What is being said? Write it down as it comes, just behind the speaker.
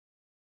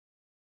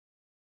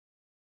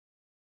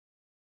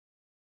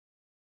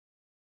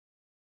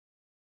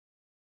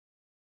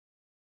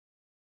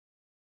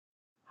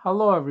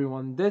Hello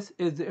everyone, this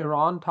is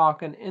Iran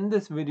Talk, and in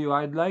this video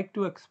I'd like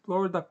to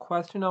explore the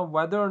question of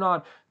whether or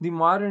not the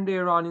modern day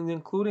Iranians,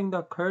 including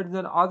the Kurds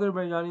and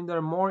Azerbaijanis,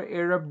 are more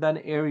Arab than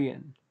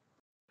Aryan.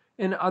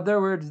 In other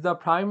words, the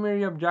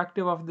primary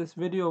objective of this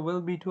video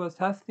will be to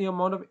assess the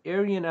amount of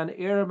Aryan and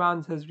Arab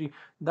ancestry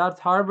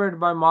that's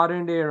harbored by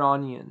modern day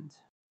Iranians.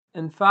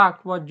 In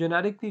fact, what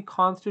genetically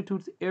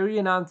constitutes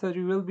Aryan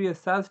ancestry will be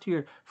assessed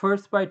here,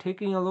 first by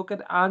taking a look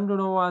at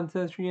Andronovo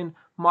ancestry in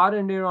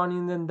modern-day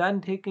Iranians and then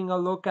taking a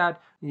look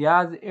at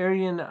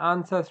Aryan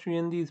ancestry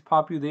in these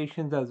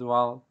populations as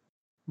well.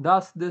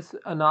 Thus, this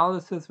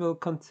analysis will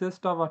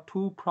consist of a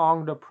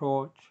two-pronged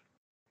approach.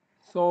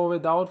 So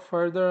without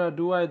further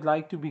ado, I'd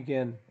like to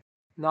begin.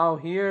 Now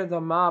here is a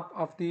map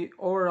of the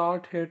overall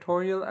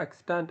territorial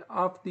extent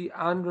of the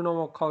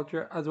Andronovo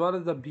culture as well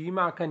as the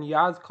Bimak and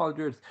Yaz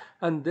cultures,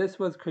 and this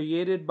was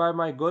created by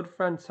my good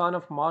friend Son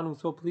of Manu,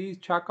 so please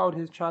check out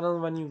his channel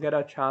when you get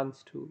a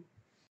chance to.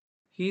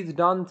 He's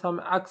done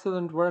some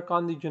excellent work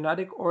on the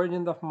genetic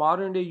origins of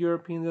modern day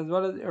Europeans as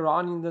well as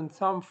Iranians and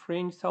some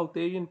fringe South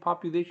Asian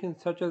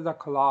populations such as the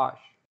Kalash.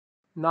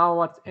 Now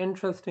what's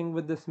interesting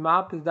with this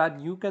map is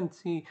that you can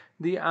see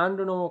the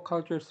Andronovo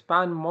culture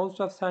span most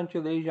of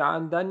Central Asia,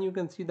 and then you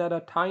can see that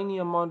a tiny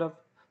amount of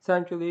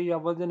Central Asia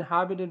was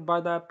inhabited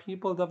by the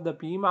peoples of the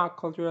Bimak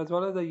culture as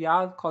well as the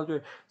Yaz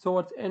culture. So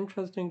what's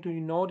interesting to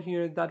note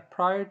here is that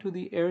prior to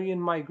the Aryan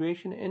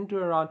migration into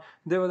Iran,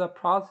 there was a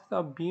process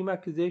of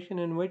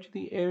Bimakization in which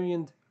the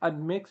Aryans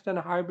had mixed and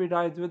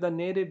hybridized with the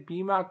native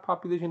Bimak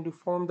population to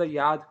form the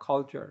Yaz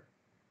culture.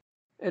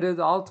 It is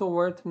also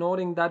worth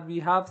noting that we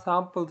have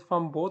samples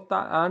from both the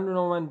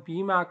Andronovo and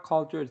Bimak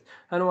cultures,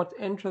 and what's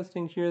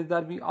interesting here is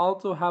that we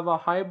also have a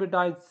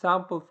hybridized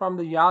sample from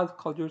the Yaz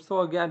culture.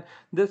 So again,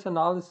 this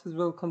analysis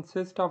will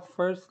consist of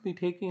firstly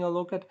taking a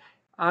look at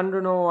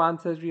Andronovo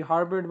ancestry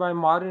harbored by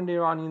modern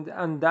Iranians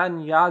and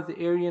then Yaz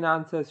Aryan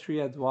ancestry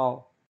as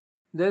well.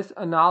 This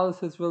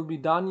analysis will be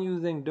done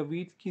using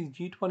Davitsky's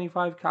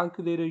G25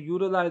 calculator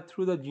utilized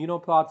through the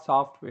Genoplot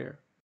software.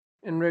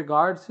 In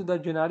regards to the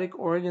genetic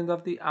origins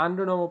of the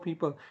Andronovo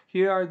people,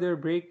 here are their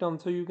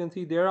breakdowns. So you can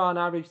see they're on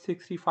average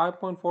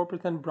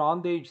 65.4%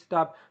 Bronze Age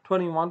steppe,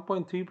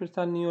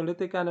 21.3%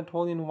 Neolithic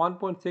Anatolian,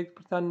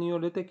 1.6%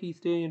 Neolithic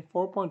East Asian,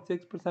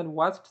 4.6%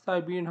 West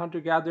Siberian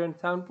hunter-gatherer, and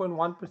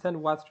 7.1%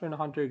 Western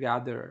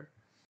hunter-gatherer.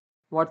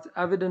 What's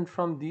evident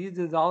from these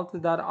results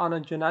is that on a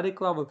genetic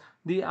level,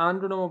 the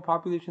Andronovo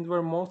populations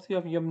were mostly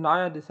of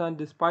Yamnaya descent.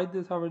 Despite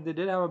this, however, they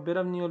did have a bit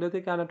of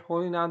Neolithic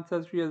Anatolian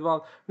ancestry as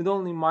well, with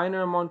only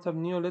minor amounts of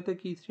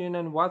Neolithic Eastern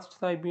and West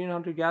Siberian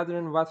hunter-gatherer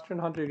and Western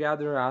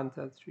hunter-gatherer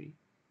ancestry.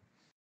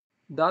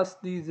 Thus,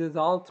 these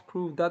results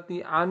prove that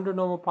the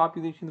Andronovo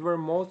populations were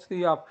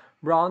mostly of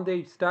Bronze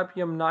Age steppe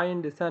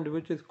Yamnayan descent,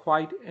 which is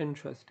quite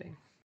interesting.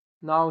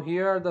 Now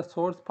here are the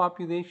source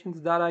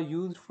populations that are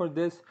used for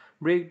this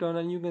breakdown,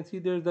 and you can see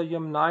there's the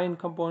Yamnayan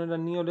component, a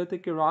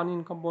Neolithic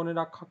Iranian component,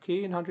 a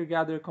Caucasian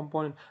hunter-gatherer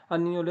component, a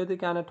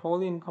Neolithic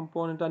Anatolian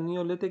component, a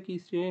Neolithic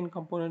East Asian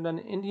component, an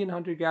Indian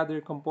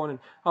hunter-gatherer component,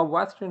 a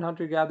Western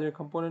hunter-gatherer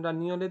component, a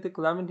Neolithic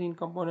Levantine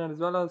component, as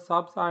well as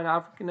Sub-Saharan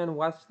African and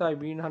West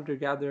Siberian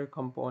hunter-gatherer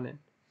component.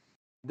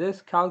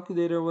 This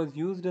calculator was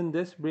used in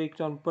this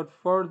breakdown, but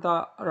for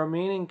the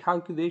remaining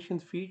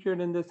calculations featured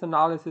in this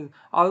analysis,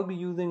 I'll be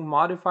using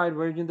modified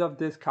versions of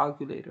this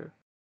calculator.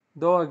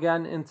 Though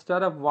again,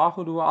 instead of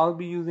Wahoo, I'll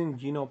be using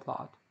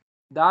Genoplot.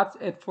 That's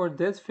it for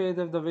this phase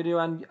of the video,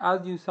 and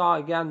as you saw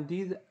again,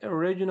 these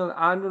original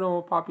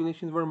Andronovo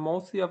populations were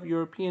mostly of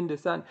European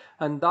descent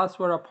and thus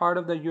were a part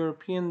of the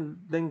European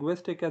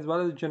linguistic as well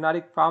as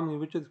genetic family,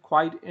 which is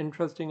quite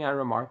interesting and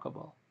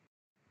remarkable.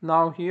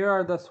 Now here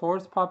are the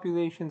source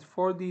populations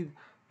for these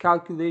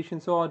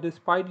calculations. So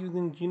despite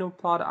using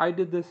Genoplot, I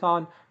did this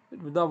on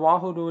the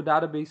Wahoo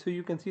database. So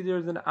you can see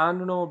there's an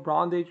Andronovo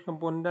Bronze Age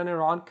component, an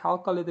Iran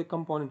Chalcolithic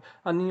component,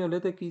 a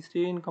Neolithic East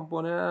Asian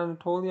component, an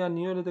Anatolia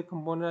Neolithic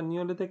component, a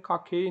Neolithic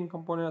Caucasian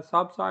component, a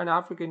Sub-Saharan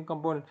African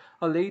component,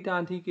 a late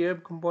Antique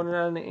Arab component,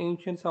 and an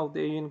ancient South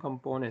Asian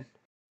component.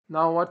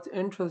 Now what's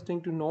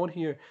interesting to note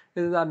here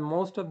is that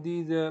most of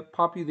these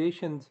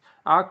populations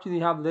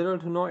actually have little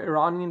to no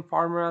Iranian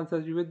farmer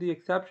ancestry, with the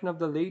exception of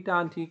the late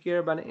Antique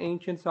Arab and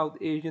ancient South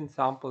Asian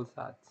sample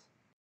sets.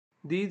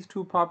 These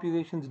two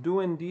populations do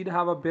indeed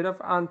have a bit of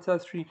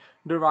ancestry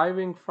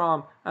deriving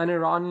from an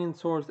Iranian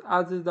source,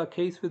 as is the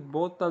case with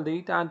both the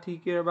late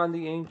Antique Arab and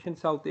the ancient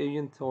South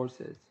Asian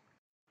sources.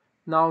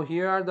 Now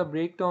here are the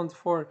breakdowns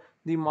for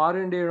the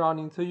modern day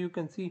Iranians. So you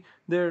can see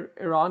their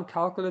Iran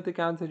Chalcolithic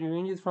ancestry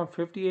ranges from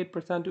 58%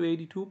 to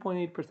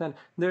 82.8%.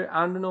 Their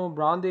Andronovo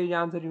Bronze Age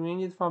ancestry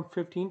ranges from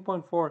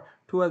 15.4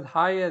 to as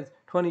high as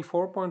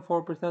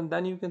 24.4%.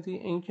 Then you can see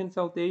ancient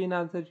South Asian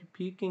ancestry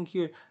peaking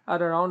here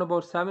at around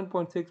about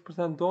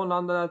 7.6%, though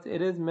nonetheless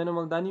it is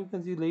minimal. Then you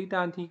can see late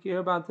Antique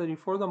Arab ancestry.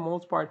 For the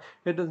most part,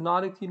 it does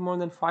not exceed more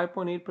than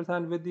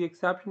 5.8%, with the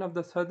exception of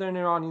the southern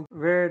Iranians,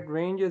 where it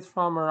ranges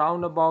from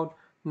around about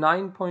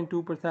 9.2%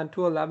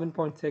 to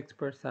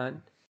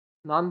 11.6%.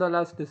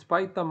 Nonetheless,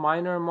 despite the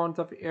minor amounts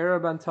of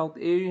Arab and South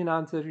Asian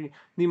ancestry,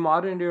 the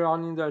modern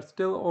Iranians are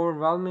still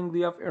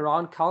overwhelmingly of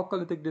Iran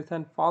Chalcolithic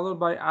descent, followed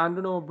by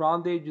Androno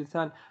Bronze Age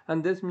descent,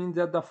 and this means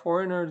that the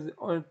foreigners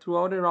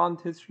throughout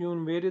Iran's history who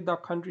invaded the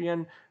country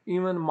and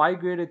even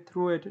migrated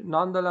through it,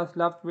 nonetheless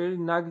left very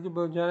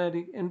negligible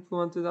genetic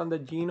influences on the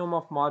genome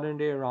of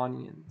modern-day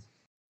Iranians.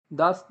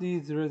 Thus,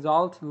 these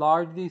results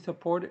largely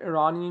support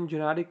Iranian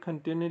genetic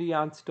continuity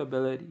and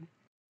stability.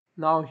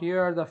 Now here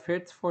are the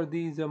fits for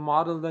these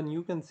models, and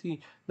you can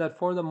see that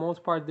for the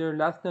most part they're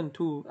less than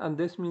 2, and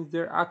this means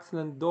they're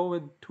excellent, though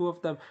with 2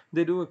 of them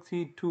they do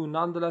exceed 2.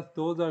 Nonetheless,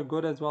 those are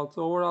good as well.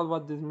 So overall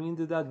what this means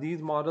is that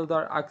these models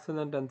are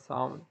excellent and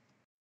sound.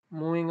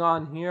 Moving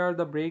on, here are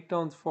the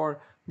breakdowns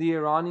for the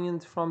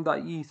Iranians from the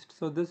east.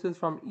 So this is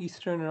from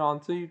eastern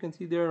Iran. So you can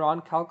see their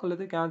Iran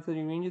Chalcolithic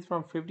ancestry ranges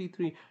from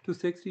 53 to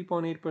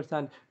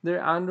 60.8%.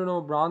 Their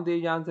Androno Bronze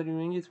Age ancestry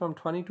ranges from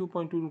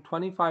 22.2 to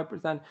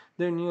 25%.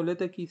 Their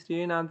Neolithic East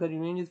Asian ancestry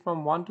ranges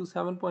from 1 to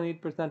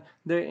 7.8%.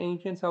 Their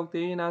ancient South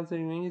Asian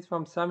ancestry ranges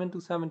from 7 to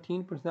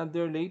 17%.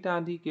 Their late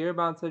antique Arab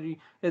ancestry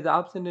is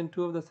absent in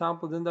 2 of the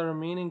samples. In the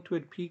remaining 2,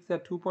 it peaks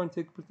at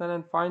 2.6%.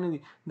 And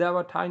finally, they have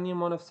a tiny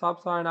amount of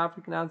sub-Saharan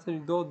African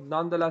ancestry, though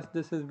nonetheless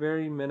this is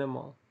very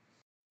minimal.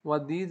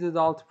 What these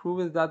results prove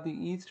is that the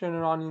Eastern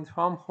Iranians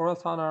from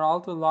Khorasan are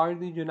also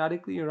largely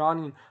genetically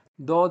Iranian,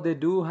 though they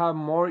do have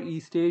more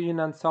East Asian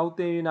and South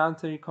Asian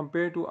ancestry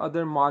compared to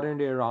other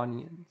modern-day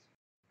Iranians.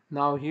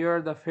 Now here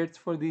are the fits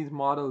for these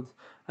models,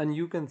 and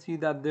you can see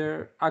that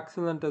they're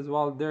excellent as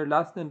well. They're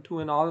less than 2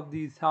 in all of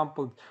these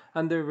samples,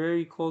 and they're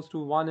very close to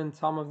 1 in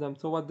some of them.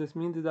 So what this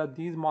means is that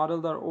these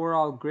models are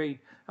overall great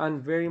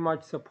and very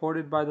much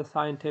supported by the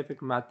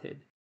scientific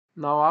method.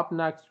 Now up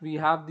next we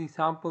have the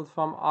samples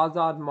from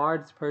Azad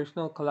Mard's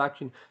personal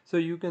collection. So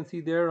you can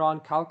see there on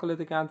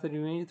Chalcolithic ancestry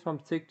ranges from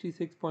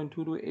 66.2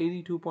 to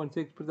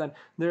 82.6%.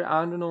 Their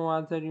Androno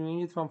ancestry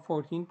ranges from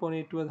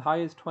 14.8 to as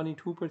high as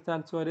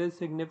 22%. So it is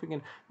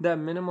significant that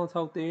minimal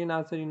South Asian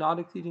ancestry not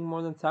exceeding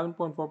more than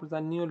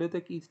 7.4%.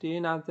 Neolithic East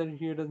Asian ancestry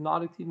here does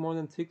not exceed more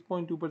than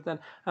 6.2%,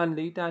 and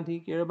late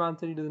antique Arab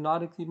ancestry does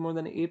not exceed more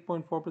than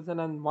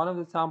 8.4%. And one of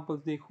the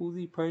samples, the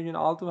Khuzi Persian,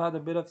 also has a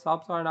bit of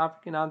sub-Saharan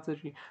African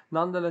ancestry.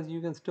 Nonetheless, you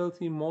can still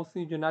see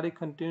mostly genetic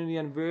continuity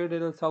and very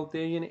little South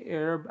Asian,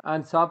 Arab,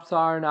 and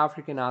sub-Saharan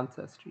African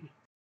ancestry.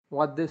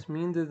 What this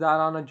means is that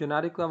on a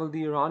genetic level,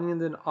 the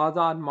Iranians in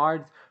Azad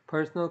Mard's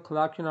personal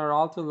collection are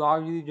also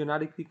largely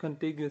genetically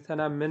contiguous and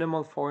have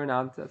minimal foreign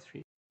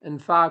ancestry. In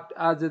fact,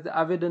 as is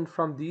evident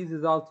from these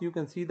results, you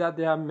can see that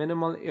they have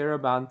minimal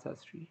Arab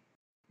ancestry.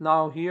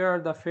 Now here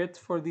are the fits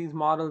for these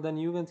models, and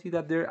you can see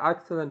that they're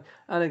excellent,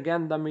 and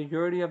again the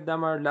majority of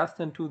them are less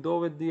than 2, though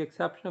with the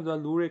exception of the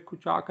Lurik,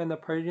 Kuchak, and the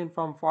Persian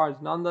from Fars.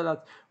 Nonetheless,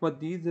 what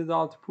these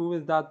results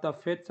prove is that the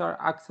fits are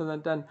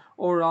excellent, and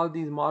overall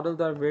these models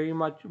are very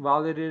much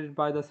validated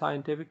by the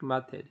scientific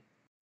method.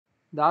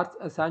 That's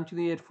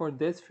essentially it for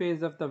this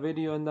phase of the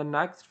video. In the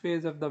next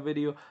phase of the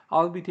video,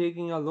 I'll be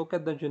taking a look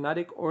at the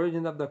genetic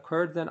origins of the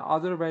Kurds and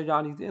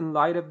Azerbaijanis in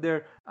light of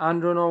their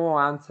Andronovo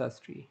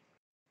ancestry.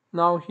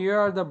 Now here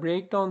are the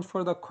breakdowns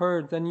for the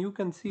Kurds, and you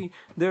can see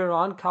their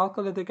Iran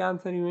Chalcolithic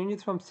ancestry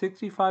ranges from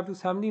 65 to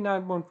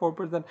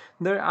 79.4%.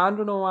 Their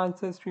Andronovo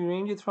ancestry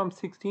ranges from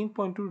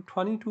 16.2 to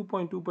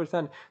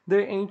 22.2%.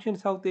 Their ancient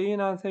South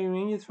Asian ancestry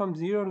ranges from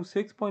 0 to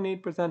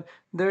 6.8%.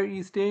 Their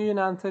East Asian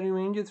ancestry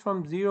ranges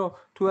from 0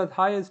 to as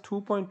high as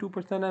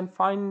 2.2%. And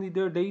finally,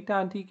 their late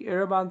antique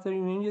Arab ancestry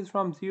ranges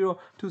from 0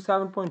 to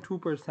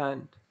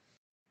 7.2%.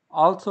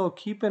 Also,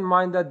 keep in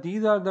mind that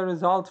these are the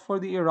results for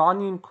the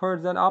Iranian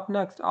Kurds, and up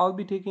next I'll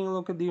be taking a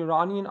look at the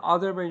Iranian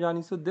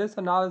Azerbaijanis. So this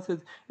analysis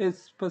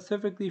is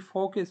specifically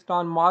focused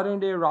on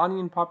modern-day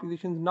Iranian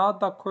populations, not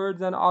the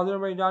Kurds and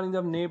Azerbaijanis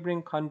of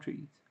neighboring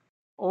countries.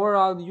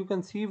 Overall, you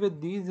can see with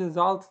these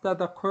results that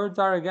the Kurds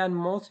are again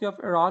mostly of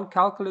Iran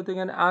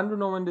Chalcolithic and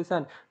Andronovan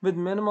descent with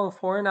minimal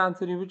foreign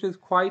ancestry, which is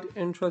quite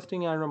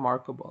interesting and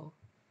remarkable.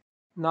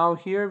 Now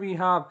here we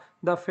have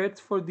the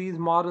fits for these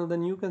models,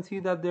 and you can see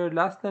that they're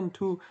less than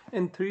 2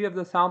 in 3 of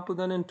the samples,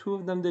 and in 2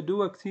 of them they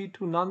do exceed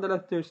 2.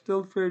 Nonetheless, they're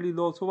still fairly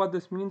low. So what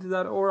this means is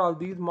that overall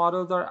these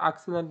models are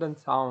excellent and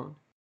sound.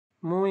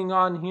 Moving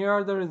on, here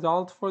are the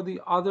results for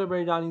the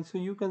Azerbaijanis. So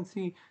you can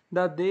see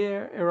that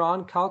their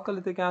Iran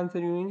Chalcolithic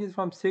ancestry ranges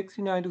from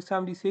 69 to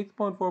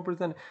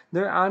 76.4%.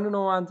 Their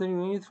Andronovo ancestry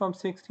ranges from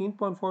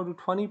 16.4 to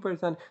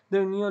 20%.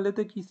 Their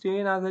Neolithic East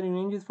Asian ancestry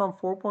ranges from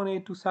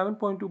 4.8 to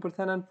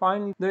 7.2%. And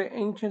finally, their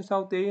ancient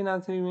South Asian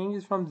ancestry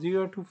ranges from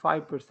 0 to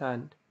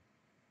 5%.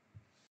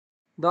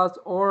 Thus,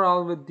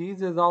 overall, with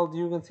these results,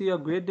 you can see a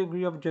great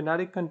degree of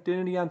genetic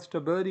continuity and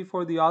stability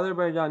for the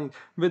Azerbaijanis,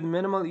 with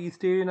minimal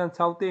East Asian and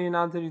South Asian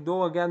ancestry,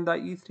 though again the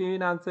East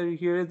Asian ancestry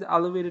here is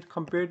elevated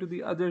compared to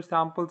the other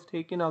samples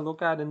taken a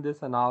look at in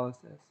this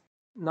analysis.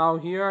 Now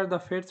here are the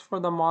fits for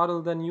the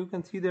models, and you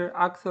can see they're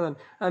excellent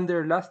and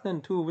they're less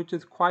than 2, which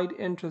is quite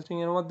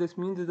interesting. And what this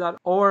means is that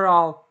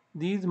overall,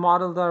 these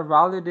models are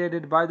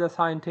validated by the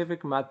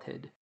scientific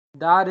method.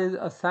 That is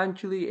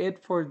essentially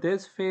it for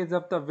this phase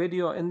of the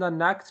video. In the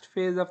next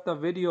phase of the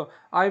video,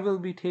 I will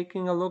be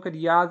taking a look at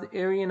Yaz's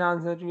Aryan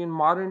ancestry in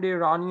modern-day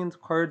Iranians,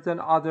 Kurds, and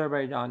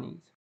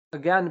Azerbaijanis.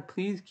 Again,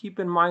 please keep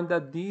in mind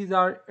that these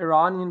are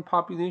Iranian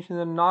populations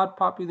and not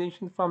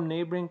populations from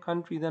neighboring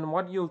countries. And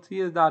what you'll see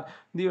is that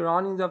the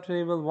Iranians of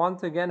today will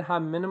once again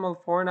have minimal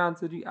foreign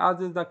ancestry, as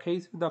is the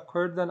case with the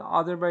Kurds and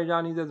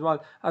Azerbaijanis as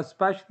well,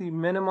 especially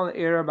minimal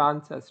Arab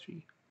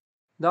ancestry.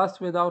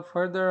 Thus, without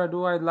further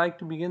ado, I'd like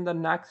to begin the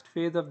next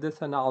phase of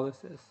this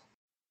analysis.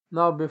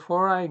 Now,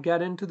 before I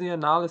get into the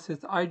analysis,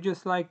 I'd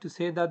just like to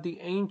say that the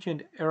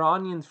ancient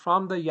Iranians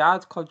from the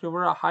Yaz culture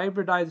were a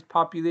hybridized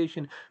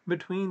population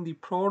between the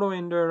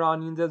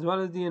Proto-Indo-Iranians as well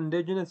as the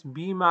indigenous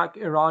BMAC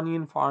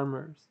Iranian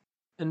farmers.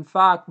 In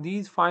fact,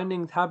 these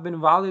findings have been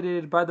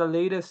validated by the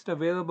latest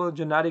available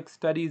genetic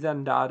studies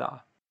and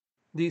data.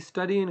 The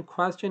study in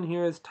question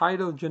here is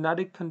titled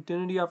Genetic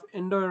Continuity of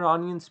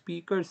Indo-Iranian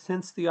Speakers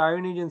Since the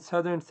Iron Age in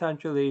Southern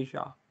Central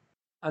Asia,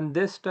 and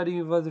this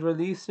study was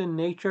released in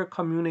Nature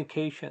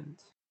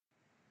Communications.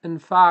 In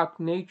fact,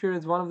 Nature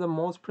is one of the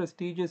most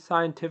prestigious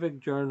scientific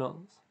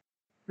journals.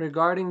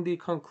 Regarding the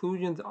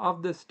conclusions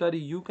of this study,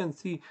 you can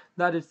see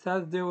that it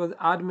says there was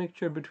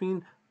admixture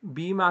between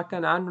BMAC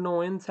and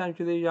Androno in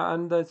Central Asia,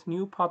 and this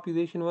new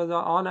population was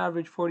on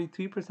average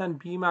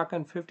 43% BMAC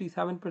and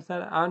 57%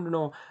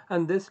 Androno,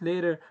 and this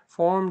later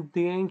formed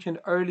the ancient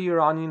early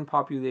Iranian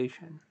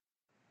population.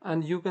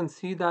 And you can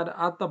see that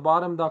at the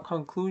bottom the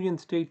conclusion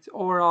states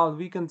overall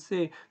we can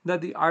say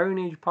that the Iron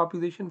Age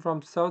population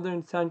from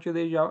southern Central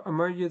Asia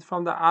emerges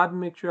from the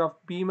admixture of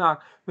BMAC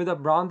with a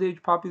Bronze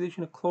Age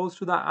population close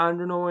to the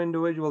Androno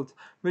individuals,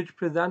 which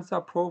presents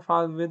a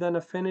profile with an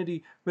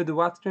affinity with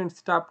Western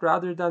steppe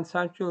rather than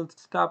Central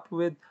steppe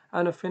with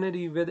an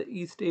affinity with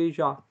East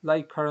Asia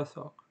like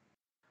Karasok.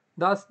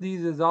 Thus,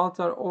 these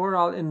results are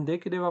overall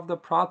indicative of the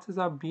process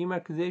of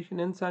BMACization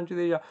in Central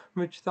Asia,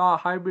 which saw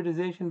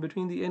hybridization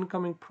between the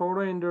incoming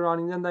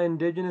Proto-Indo-Iranians and the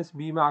indigenous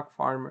BMAC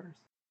farmers.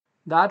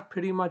 That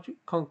pretty much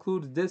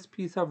concludes this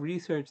piece of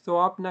research. So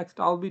up next,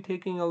 I'll be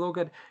taking a look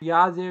at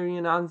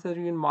Yazarian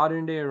ancestry in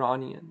modern-day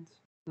Iranians.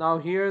 Now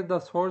here the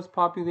source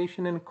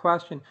population in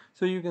question.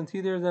 So you can see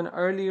there's an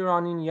early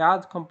Iranian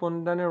Yaz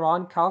component, an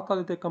Iran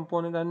Chalcolithic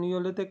component, a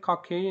Neolithic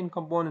Caucasian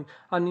component,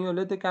 a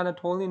Neolithic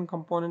Anatolian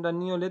component, a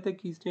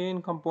Neolithic East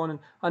Asian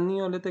component, a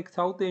Neolithic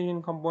South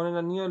Asian component,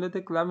 a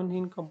Neolithic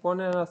Levantine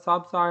component, and a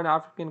Sub-Saharan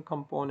African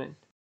component.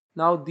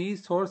 Now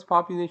these source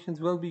populations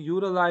will be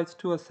utilized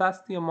to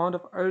assess the amount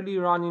of early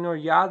Iranian or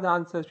Yaz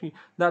ancestry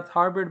that's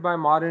harbored by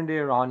modern-day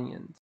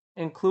Iranians,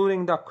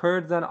 including the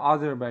Kurds and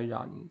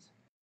Azerbaijanis.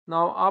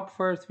 Now up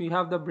first we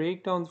have the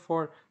breakdowns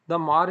for the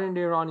modern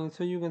day Iranians.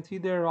 So you can see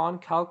their Iran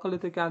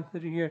Chalcolithic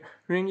ancestry here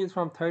ranges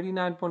from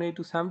 39.8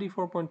 to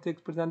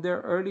 74.6%.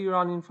 Their early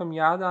Iranian from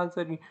Yaz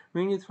ancestry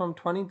ranges from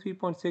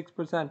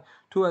 23.6%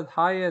 to as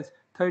high as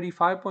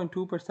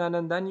 35.2%,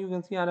 and then you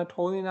can see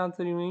Anatolian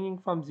ancestry ranging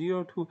from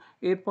 0 to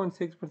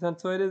 8.6%,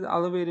 so it is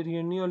elevated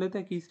here.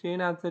 Neolithic East Asian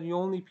ancestry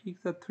only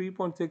peaks at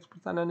 3.6%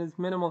 and is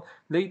minimal.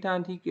 Late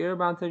Antique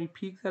Arab ancestry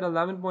peaks at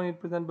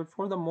 11.8%, but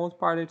for the most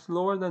part it's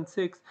lower than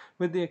 6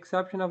 with the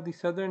exception of the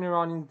southern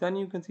Iranians. Then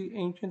you can see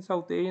ancient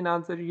South Asian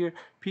ancestry here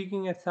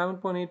peaking at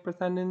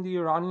 7.8% in the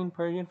Iranian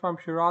Persian from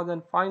Shiraz,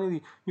 and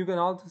finally you can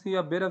also see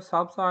a bit of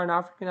Sub-Saharan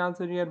African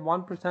ancestry at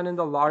 1% in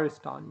the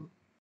Laristani.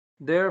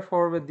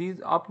 Therefore, with these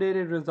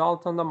updated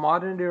results on the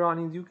modern day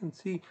Iranians, you can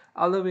see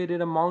elevated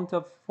amounts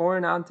of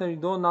foreign ancestry,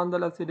 though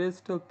nonetheless it is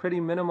still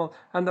pretty minimal,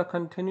 and the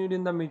continued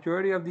in the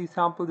majority of these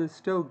samples is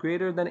still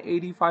greater than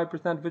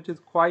 85%, which is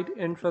quite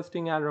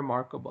interesting and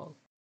remarkable.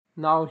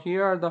 Now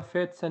here are the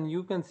fits, and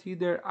you can see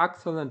they're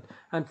excellent,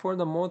 and for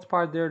the most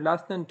part they're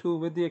less than 2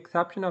 with the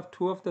exception of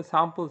 2 of the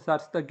sample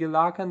sets, the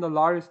Gilak and the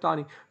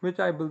Laristani,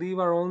 which I believe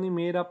are only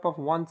made up of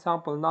 1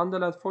 sample.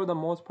 Nonetheless, for the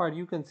most part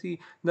you can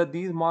see that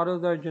these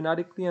models are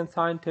genetically and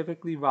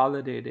scientifically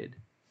validated.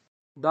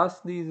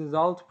 Thus these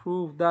results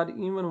prove that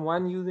even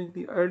when using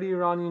the early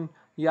Iranian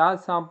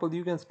Yaz sample,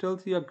 you can still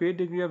see a great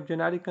degree of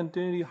genetic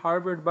continuity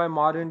harbored by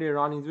modern day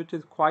Iranians, which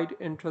is quite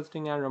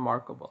interesting and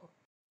remarkable.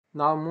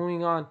 Now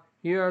moving on,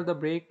 here are the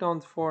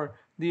breakdowns for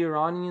the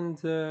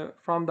Iranians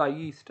from the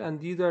east, and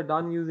these are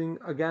done using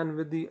again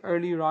with the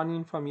early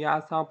Iranian from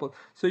Yaz sample.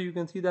 So you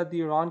can see that the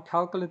Iran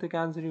Chalcolithic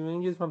ancestry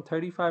ranges from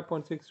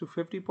 35.6 to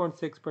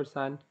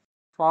 50.6%.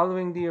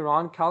 Following the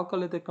Iran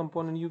Chalcolithic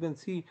component, you can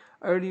see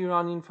early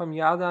Iranian from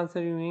Yaz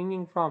ancestry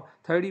ranging from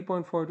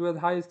 30.4 to as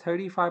high as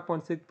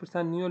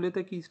 35.6%.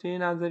 Neolithic East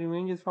Asian ancestry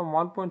ranges from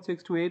 1.6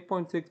 to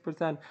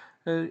 8.6%.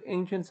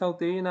 Ancient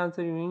South Asian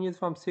ancestry ranges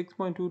from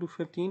 6.2 to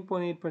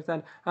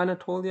 15.8%.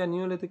 Anatolia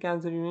Neolithic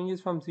ancestry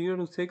ranges from 0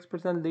 to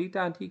 6%. Late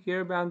Antique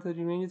Arab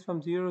ancestry ranges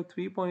from 0 to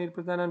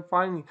 3.8%. And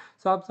finally,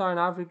 Sub-Saharan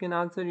African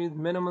ancestry is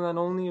minimal and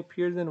only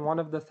appears in one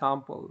of the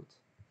samples.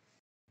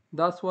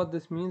 Thus, what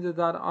this means is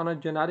that on a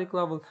genetic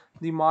level,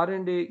 the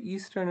modern day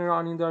Eastern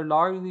Iranians are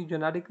largely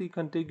genetically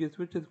contiguous,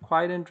 which is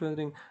quite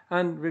interesting.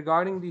 And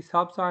regarding the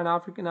Sub-Saharan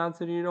African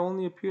ancestry, it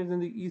only appears in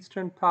the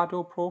Eastern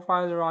Plateau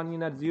Profile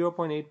Iranian at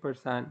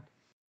 0.8%.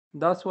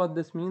 Thus, what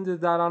this means is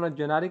that on a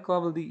genetic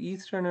level, the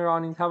Eastern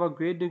Iranians have a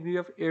great degree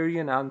of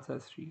Aryan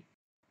ancestry.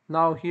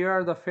 Now, here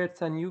are the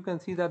fits, and you can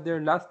see that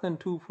they're less than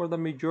 2 for the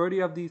majority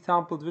of these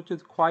samples, which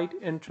is quite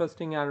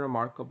interesting and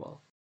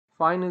remarkable.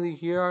 Finally,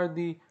 here are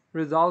the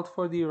results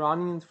for the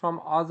Iranians from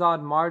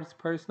Azad Mard's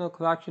personal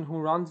collection, who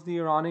runs the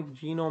Iranic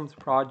Genomes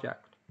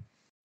Project.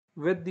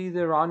 With these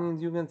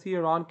Iranians, you can see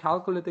Iran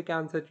chalcolithic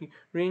ancestry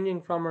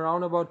ranging from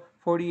around about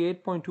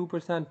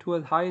 48.2% to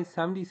as high as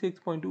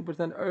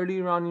 76.2%. Early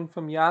Iranian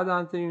from Yaz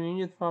ancestry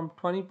ranges from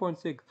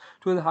 20.6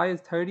 to as high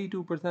as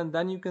 32%.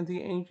 Then you can see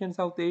ancient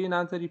South Asian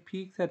ancestry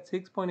peaks at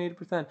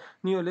 6.8%.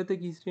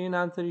 Neolithic East Asian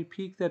ancestry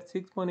peaks at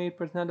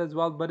 6.8% as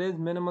well, but is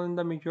minimal in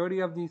the majority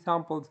of these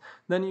samples.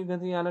 Then you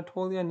can see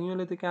Anatolia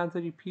Neolithic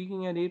ancestry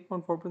peaking at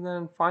 8.4%,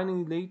 and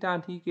finally late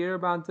Antique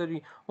Arab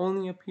ancestry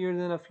only appears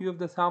in a few of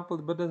the samples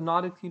but does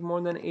not exceed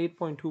more than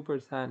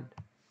 8.2%.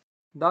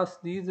 Thus,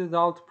 these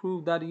results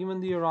prove that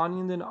even the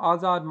Iranians in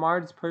Azad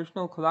Mard's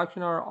personal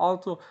collection are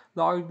also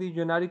largely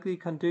genetically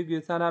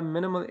contiguous and have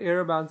minimal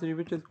Arab ancestry,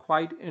 which is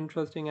quite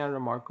interesting and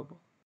remarkable.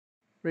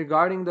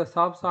 Regarding the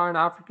sub-Saharan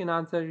African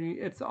ancestry,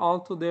 it's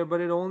also there,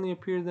 but it only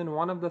appears in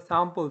one of the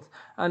samples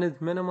and is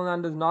minimal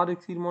and does not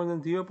exceed more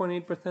than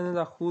 0.8% in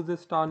the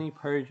Khuzestani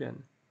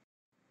Persian.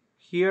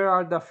 Here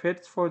are the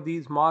fits for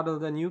these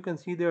models, and you can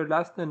see they're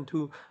less than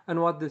 2,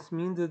 and what this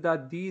means is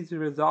that these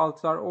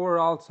results are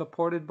overall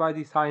supported by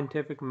the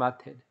scientific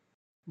method.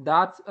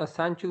 That's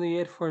essentially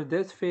it for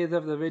this phase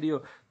of the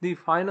video. The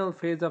final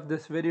phase of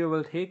this video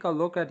will take a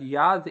look at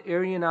Yaz's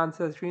Aryan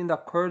ancestry in the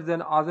Kurds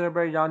and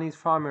Azerbaijanis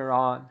from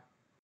Iran.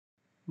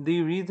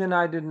 The reason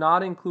I did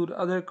not include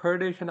other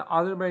Kurdish and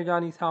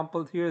Azerbaijani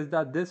samples here is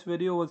that this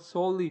video was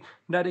solely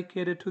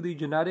dedicated to the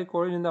genetic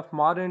origins of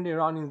modern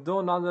Iranians,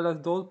 though nonetheless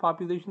those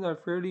populations are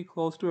fairly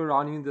close to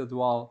Iranians as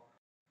well.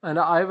 And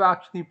I've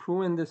actually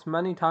proven this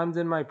many times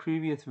in my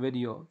previous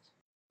videos.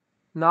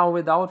 Now,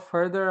 without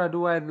further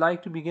ado, I'd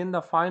like to begin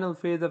the final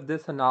phase of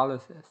this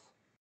analysis.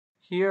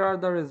 Here are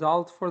the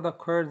results for the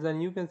Kurds,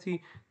 and you can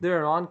see their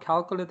Iran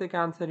chalcolithic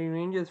ancestry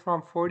ranges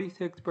from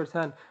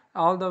 46%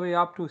 all the way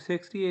up to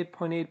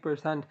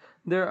 68.8%.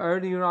 Their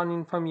early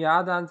Iranian from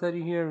Yad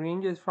ancestry here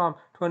ranges from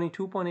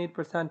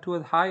 22.8% to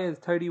as high as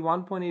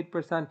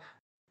 31.8%.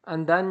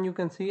 And then you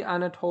can see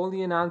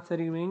Anatolian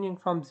ancestry ranging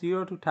from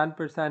 0 to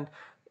 10%.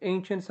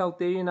 Ancient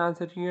South Asian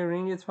ancestry here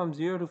ranges from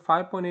 0 to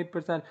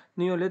 5.8%.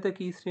 Neolithic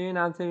East Asian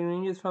ancestry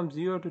ranges from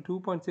 0 to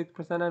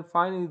 2.6%. And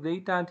finally,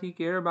 late Antique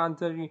Arab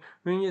ancestry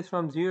ranges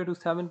from 0 to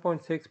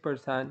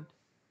 7.6%.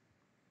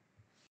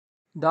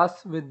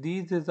 Thus, with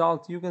these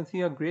results, you can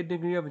see a great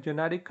degree of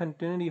genetic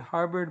continuity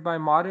harbored by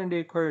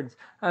modern-day Kurds,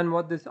 and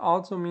what this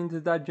also means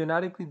is that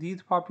genetically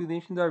these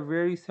populations are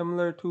very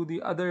similar to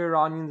the other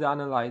Iranians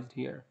analyzed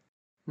here.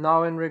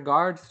 Now, in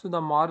regards to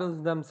the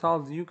models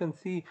themselves, you can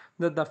see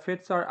that the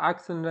fits are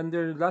excellent and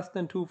they're less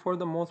than 2 for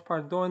the most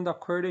part, though in the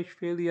Kurdish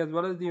failure as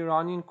well as the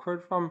Iranian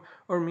Kurd from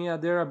Urmia,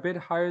 they're a bit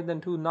higher than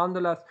 2.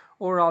 Nonetheless,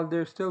 overall,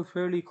 they're still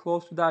fairly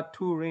close to that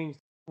 2 range.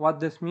 What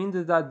this means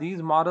is that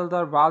these models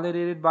are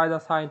validated by the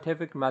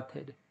scientific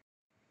method.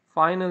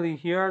 Finally,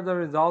 here are the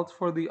results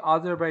for the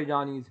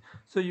Azerbaijanis.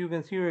 So you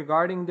can see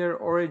regarding their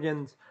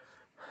origins,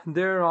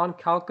 their Iran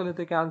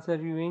chalcolithic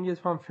ancestry ranges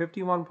from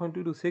 51.2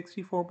 to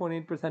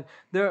 64.8%.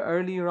 Their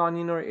early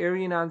Iranian or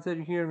Aryan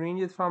ancestry here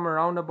ranges from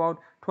around about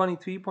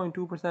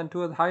 23.2%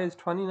 to as high as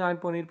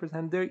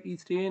 29.8%. Their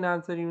East Asian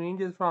ancestry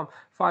ranges from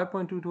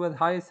 5.2 to as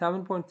high as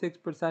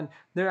 7.6%.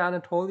 Their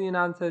Anatolian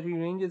ancestry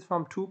ranges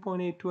from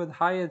 2.8 to as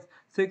high as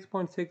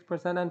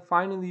 6.6%. And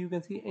finally, you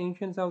can see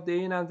ancient South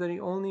Asian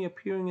ancestry only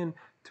appearing in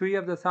 3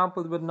 of the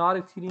samples but not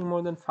exceeding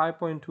more than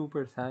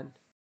 5.2%.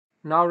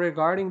 Now,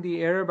 regarding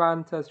the Arab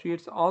ancestry,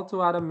 it's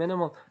also at a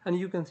minimal, and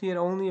you can see it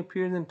only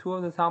appears in 2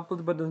 of the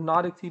samples but does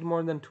not exceed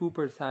more than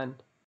 2%.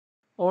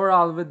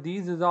 Overall, with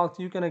these results,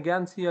 you can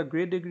again see a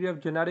great degree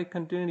of genetic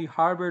continuity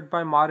harbored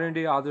by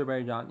modern-day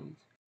Azerbaijanis.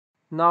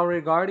 Now,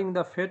 regarding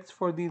the fits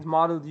for these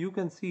models, you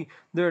can see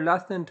they're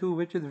less than 2,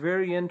 which is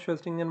very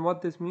interesting, and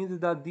what this means is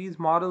that these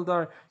models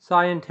are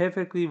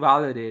scientifically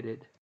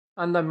validated.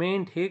 And the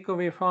main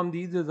takeaway from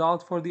these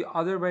results for the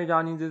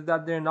Azerbaijanis is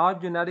that they're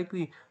not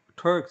genetically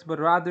Turks, but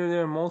rather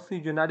they're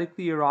mostly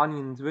genetically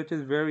Iranians, which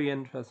is very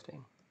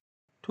interesting.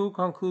 To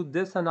conclude,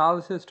 this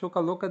analysis took a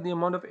look at the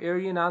amount of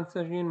Aryan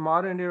ancestry in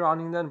modern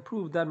Iranians and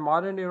proved that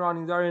modern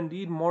Iranians are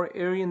indeed more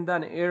Aryan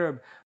than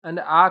Arab, and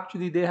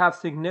actually they have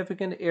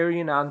significant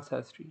Aryan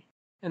ancestry.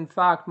 In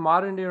fact,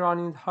 modern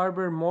Iranians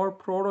harbor more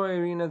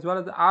Proto-Aryan as well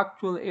as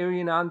actual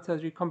Aryan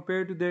ancestry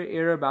compared to their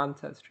Arab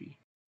ancestry.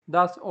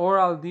 Thus,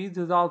 overall, these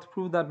results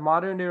prove that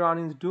modern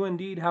Iranians do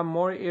indeed have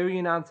more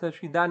Aryan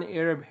ancestry than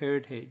Arab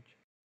heritage.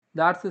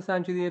 That's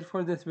essentially it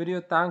for this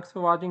video. Thanks for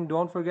watching.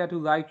 Don't forget to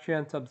like, share,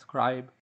 and subscribe.